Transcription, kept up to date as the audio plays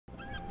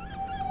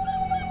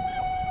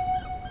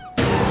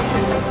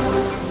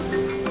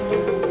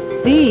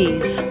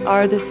These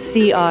are the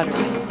sea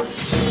otters.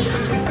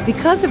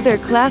 Because of their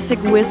classic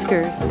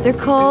whiskers, they're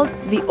called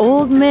the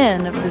old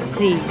men of the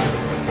sea.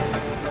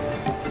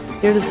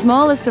 They're the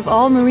smallest of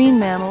all marine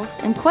mammals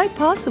and quite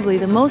possibly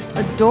the most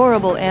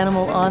adorable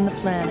animal on the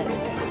planet.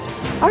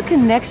 Our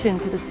connection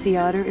to the sea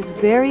otter is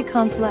very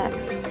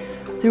complex.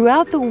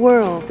 Throughout the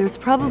world, there's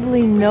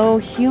probably no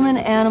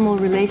human-animal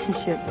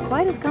relationship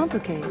quite as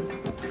complicated.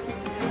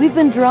 We've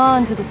been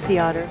drawn to the sea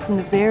otter from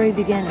the very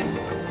beginning.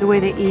 The way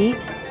they eat,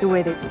 the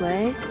way they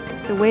play,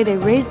 the way they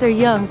raise their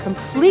young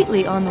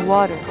completely on the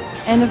water.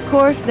 And of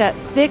course, that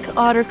thick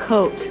otter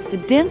coat, the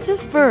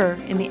densest fur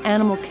in the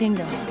animal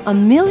kingdom.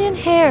 1 million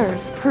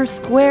hairs per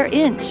square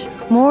inch,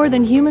 more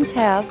than humans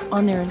have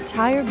on their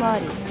entire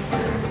body.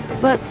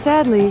 But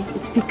sadly,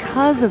 it's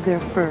because of their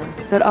fur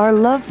that our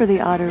love for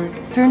the otter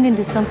turned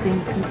into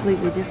something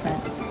completely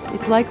different.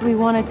 It's like we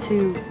wanted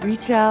to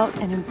reach out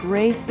and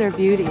embrace their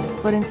beauty,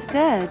 but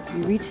instead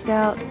we reached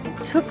out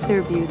and took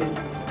their beauty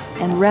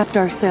and wrapped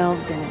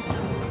ourselves in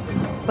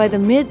it. By the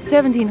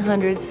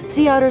mid-1700s,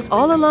 sea otters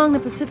all along the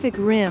Pacific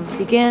Rim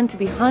began to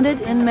be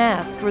hunted en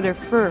masse for their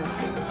fur.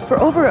 For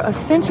over a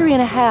century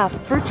and a half,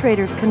 fur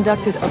traders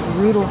conducted a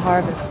brutal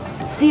harvest.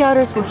 Sea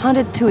otters were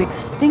hunted to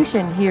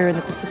extinction here in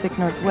the Pacific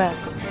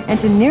Northwest and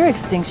to near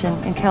extinction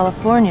in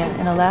California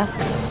and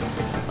Alaska.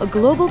 A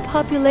global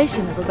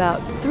population of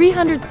about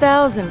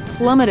 300,000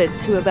 plummeted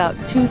to about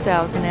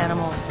 2,000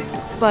 animals.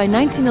 By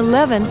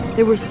 1911,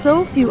 there were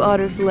so few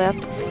otters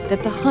left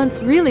that the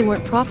hunts really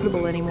weren't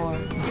profitable anymore.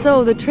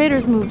 So the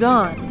traders moved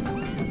on.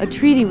 A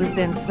treaty was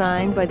then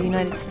signed by the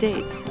United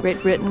States,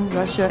 Great Britain,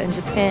 Russia, and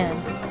Japan,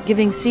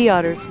 giving sea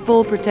otters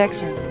full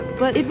protection.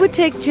 But it would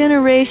take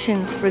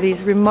generations for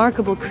these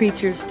remarkable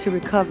creatures to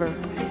recover,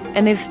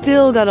 and they've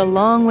still got a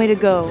long way to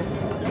go.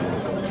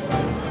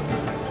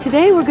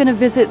 Today we're going to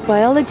visit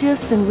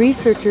biologists and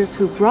researchers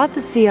who brought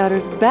the sea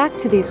otters back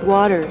to these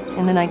waters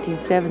in the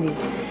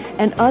 1970s,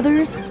 and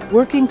others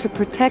working to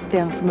protect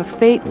them from a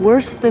fate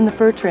worse than the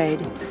fur trade,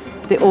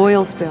 the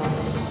oil spill.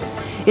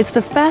 It's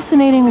the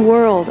fascinating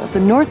world of the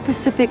North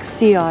Pacific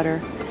sea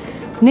otter,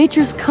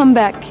 nature's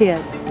comeback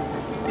kid,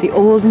 the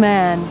old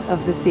man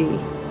of the sea.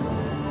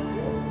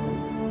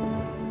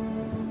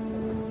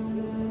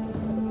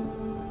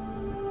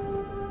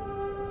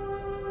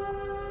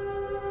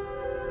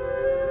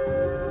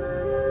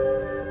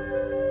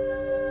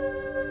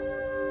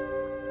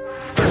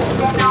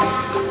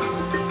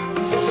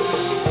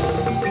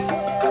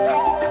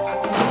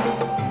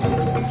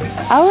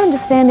 Our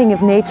understanding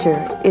of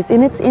nature is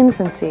in its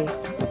infancy.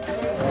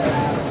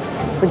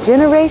 For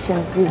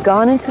generations, we've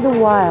gone into the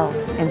wild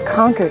and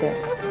conquered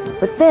it.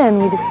 But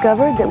then we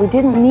discovered that we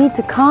didn't need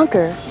to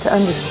conquer to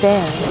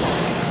understand.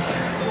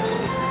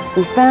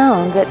 We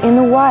found that in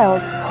the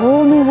wild,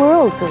 whole new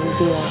worlds are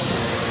revealed.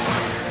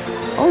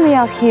 Only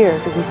out here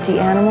do we see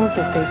animals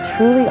as they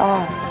truly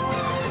are.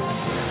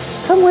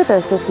 Come with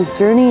us as we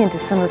journey into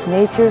some of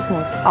nature's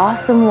most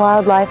awesome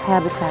wildlife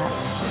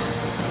habitats.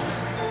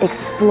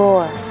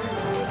 Explore,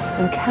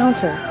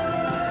 encounter,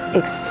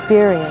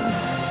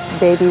 experience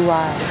Baby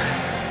Wild.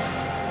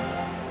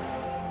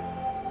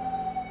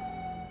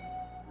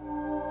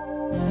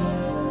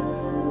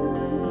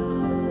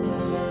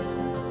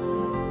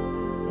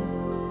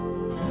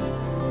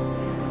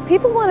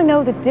 People want to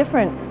know the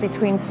difference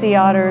between sea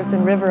otters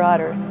and river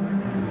otters.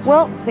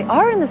 Well, they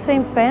are in the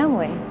same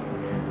family.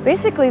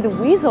 Basically the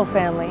weasel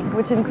family,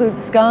 which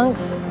includes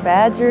skunks,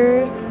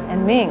 badgers,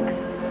 and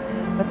minks.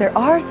 But there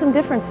are some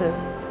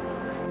differences.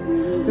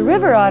 The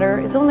river otter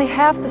is only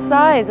half the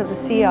size of the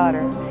sea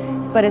otter,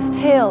 but his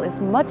tail is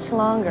much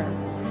longer.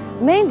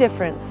 The main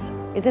difference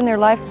is in their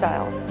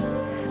lifestyles.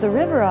 The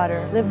river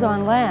otter lives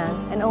on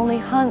land and only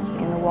hunts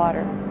in the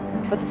water,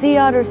 but sea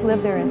otters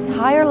live their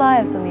entire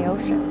lives on the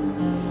ocean.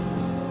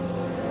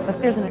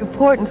 But there's an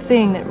important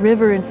thing that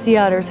river and sea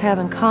otters have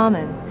in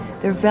common.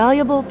 They're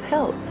valuable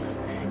pelts,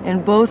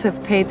 and both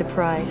have paid the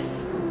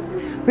price.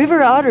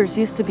 River otters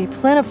used to be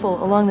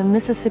plentiful along the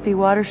Mississippi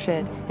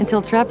watershed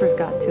until trappers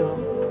got to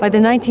them. By the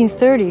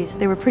 1930s,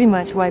 they were pretty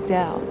much wiped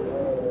out.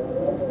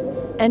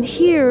 And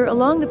here,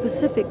 along the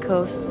Pacific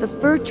coast, the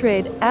fur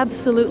trade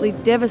absolutely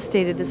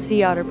devastated the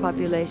sea otter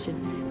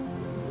population.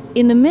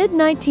 In the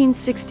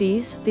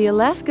mid-1960s, the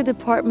Alaska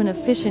Department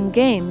of Fish and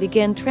Game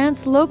began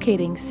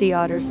translocating sea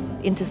otters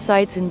into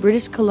sites in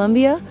British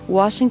Columbia,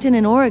 Washington,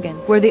 and Oregon,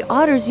 where the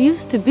otters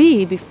used to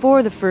be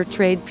before the fur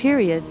trade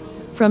period.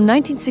 From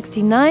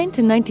 1969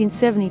 to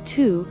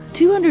 1972,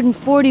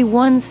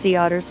 241 sea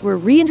otters were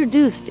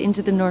reintroduced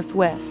into the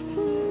Northwest.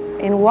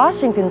 In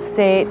Washington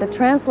state, the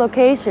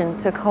translocation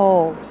took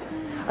hold.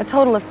 A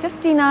total of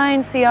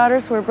 59 sea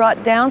otters were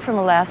brought down from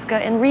Alaska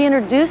and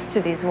reintroduced to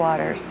these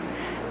waters.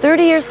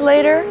 30 years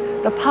later,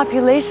 the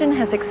population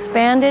has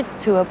expanded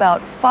to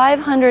about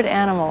 500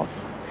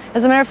 animals.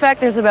 As a matter of fact,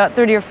 there's about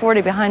 30 or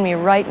 40 behind me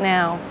right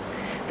now.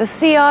 The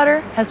sea otter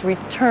has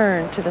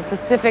returned to the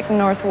Pacific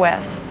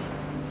Northwest.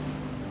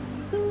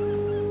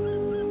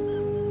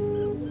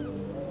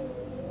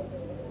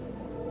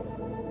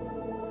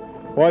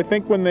 Well, I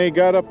think when they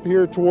got up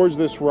here towards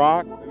this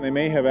rock, they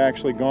may have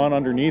actually gone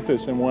underneath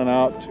us and went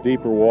out to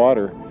deeper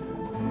water.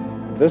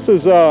 This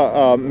is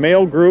a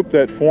male group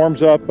that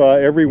forms up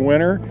every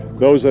winter.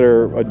 Those that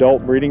are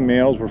adult breeding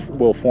males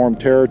will form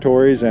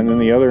territories, and then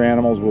the other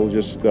animals will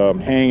just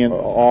hang in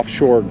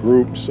offshore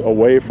groups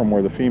away from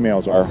where the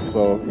females are.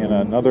 So in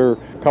another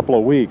couple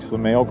of weeks, the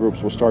male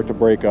groups will start to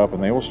break up,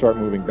 and they will start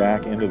moving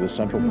back into the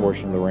central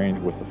portion of the range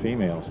with the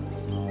females.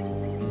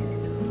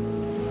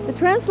 The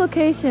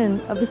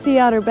translocation of the sea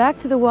otter back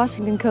to the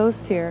Washington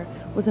coast here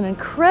was an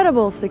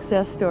incredible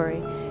success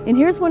story. And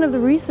here's one of the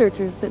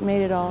researchers that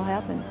made it all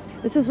happen.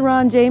 This is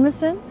Ron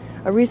Jameson,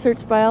 a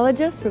research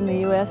biologist from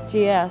the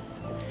USGS.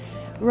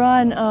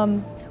 Ron,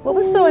 what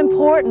was so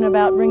important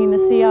about bringing the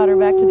sea otter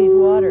back to these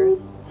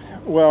waters?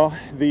 Well,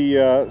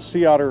 the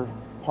sea otter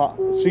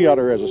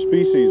as a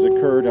species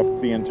occurred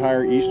up the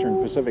entire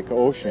eastern Pacific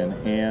Ocean,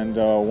 and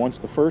once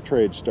the fur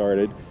trade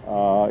started,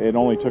 it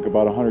only took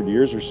about 100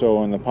 years or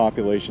so, and the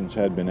populations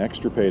had been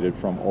extirpated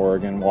from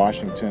Oregon,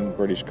 Washington,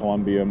 British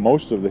Columbia,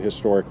 most of the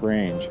historic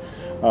range.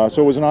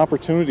 So it was an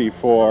opportunity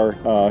for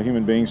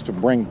human beings to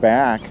bring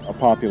back a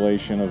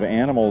population of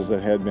animals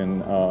that had been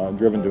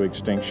driven to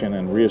extinction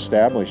and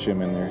reestablish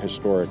them in their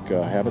historic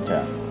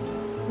habitat.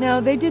 Now,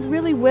 they did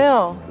really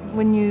well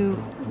when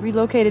you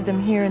relocated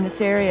them here in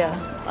this area.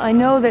 I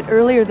know that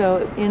earlier,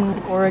 though, in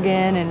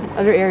Oregon and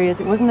other areas,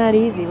 it wasn't that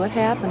easy. What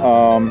happened?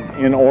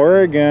 In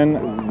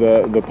Oregon,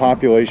 the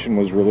population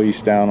was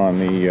released down on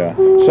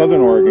the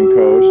southern Oregon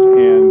coast,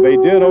 and they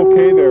did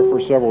okay there for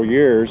several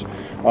years.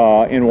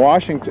 In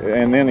Washington,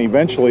 and then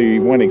eventually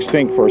went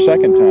extinct for a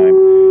second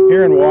time.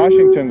 Here in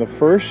Washington, the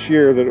first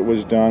year that it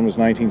was done was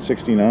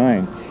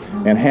 1969,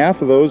 and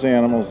half of those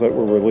animals that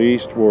were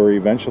released were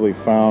eventually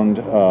found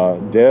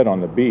dead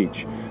on the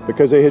beach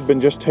because they had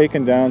been just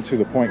taken down to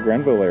the Point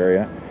Grenville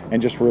area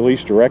and just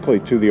released directly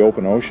to the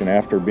open ocean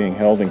after being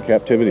held in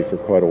captivity for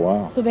quite a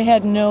while. So they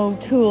had no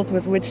tools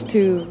with which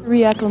to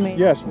reacclimate?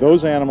 Yes,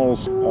 those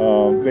animals,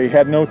 they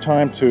had no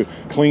time to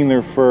clean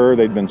their fur.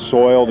 They'd been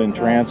soiled in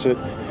transit,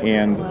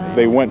 and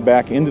they went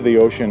back into the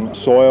ocean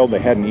soiled. They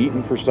hadn't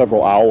eaten for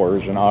several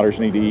hours, and otters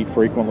need to eat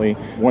frequently.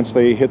 Once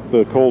they hit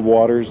the cold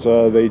waters,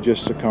 they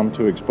just succumbed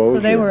to exposure.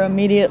 So they were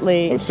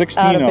immediately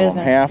 16 out of of them,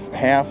 business.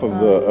 half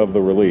of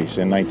the release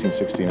in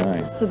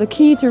 1969. So the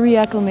key to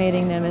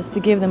reacclimating them is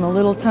to give them a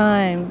little time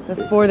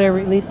before they're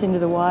released into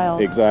the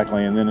wild.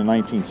 Exactly, and then in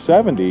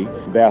 1970,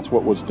 that's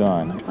what was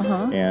done.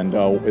 And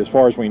as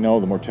far as we know,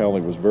 the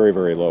mortality was very,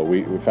 very low.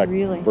 In fact,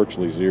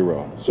 virtually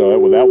zero.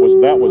 So that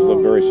was a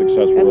very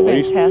successful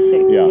release. That's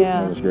fantastic.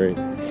 Yeah, it was great.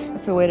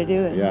 That's a way to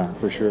do it. Yeah,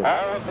 for sure.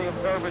 All of the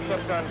observer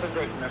ships on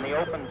position in the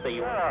open sea.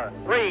 4,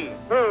 3,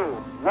 2,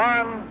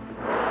 1.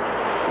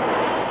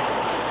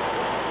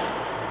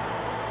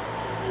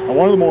 And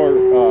one of the more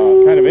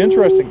kind of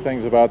interesting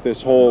things about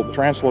this whole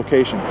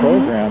translocation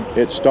program,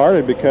 it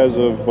started because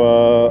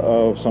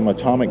of some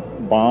atomic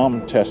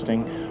bomb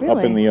testing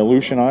up in the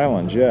Aleutian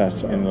Islands,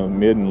 yes, in the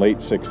mid and late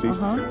 60s.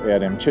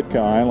 At Amchitka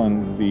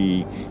Island,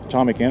 the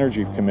Atomic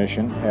Energy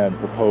Commission had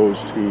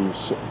proposed to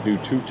do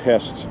 2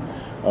 tests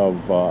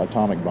of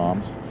atomic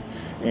bombs.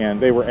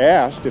 And they were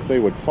asked if they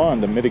would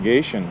fund a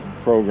mitigation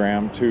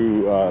program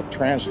to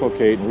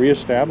translocate and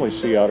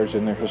reestablish sea otters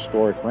in their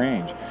historic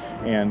range.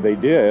 And they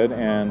did,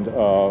 and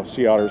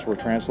sea otters were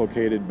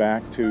translocated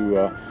back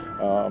to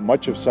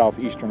much of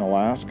southeastern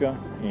Alaska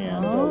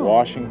and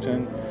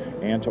Washington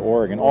and to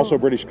Oregon. Also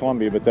British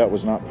Columbia, but that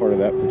was not part of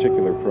that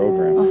particular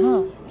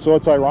program. So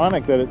it's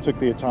ironic that it took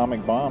the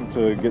atomic bomb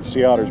to get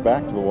sea otters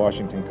back to the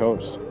Washington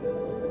coast.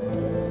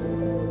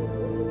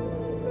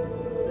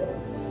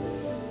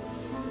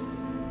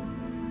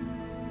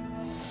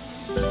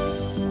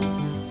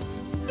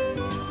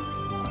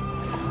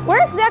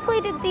 Where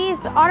exactly did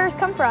these otters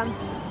come from?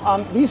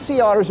 These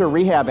sea otters are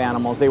rehab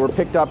animals. They were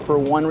picked up for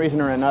one reason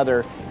or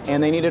another,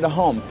 and they needed a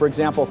home. For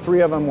example,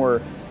 3 of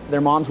them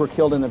their moms were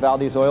killed in the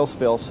Valdez oil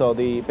spill, so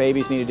the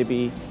babies needed to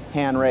be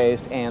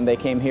hand-raised, and they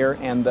came here.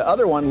 And the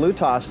other one,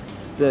 Lutos,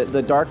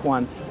 the dark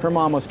one, her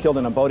mom was killed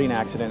in a boating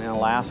accident in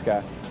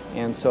Alaska,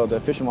 and so the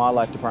Fish and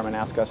Wildlife Department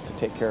asked us to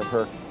take care of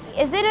her.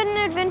 Is it an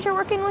adventure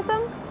working with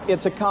them?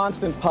 It's a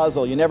constant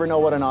puzzle. You never know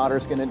what an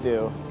otter's going to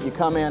do. You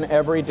come in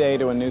every day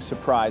to a new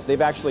surprise.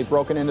 They've actually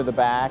broken into the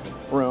back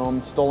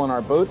room, stolen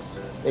our boots.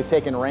 They've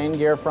taken rain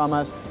gear from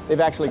us. They've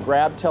actually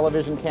grabbed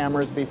television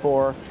cameras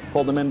before,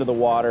 pulled them into the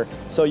water.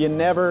 So you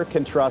never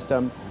can trust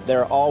them.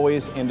 They're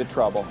always into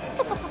trouble.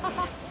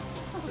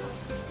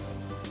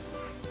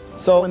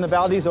 So when the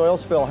Valdez oil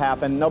spill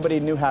happened, nobody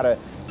knew how to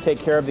take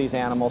care of these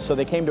animals, so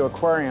they came to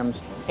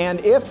aquariums.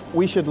 And if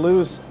we should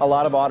lose a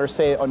lot of otters,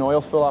 say an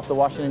oil spill off the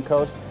Washington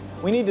coast,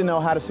 we need to know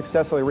how to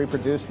successfully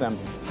reproduce them,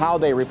 how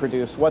they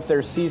reproduce, what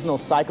their seasonal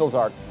cycles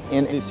are.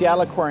 And the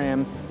Seattle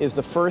Aquarium is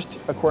the first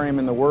aquarium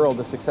in the world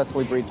to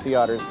successfully breed sea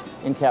otters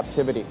in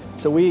captivity.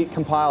 So we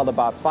compiled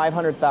about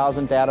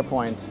 500,000 data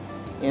points,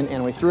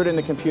 and we threw it in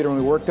the computer, and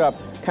we worked up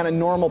kind of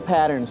normal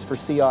patterns for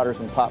sea otters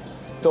and pups.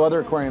 So other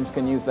aquariums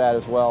can use that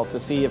as well to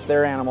see if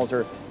their animals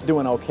are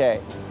doing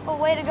okay. Well,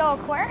 way to go,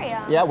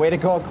 aquarium. Yeah, way to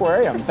go,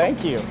 aquarium.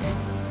 Thank you.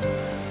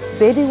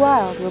 Baby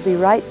Wild will be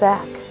right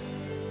back.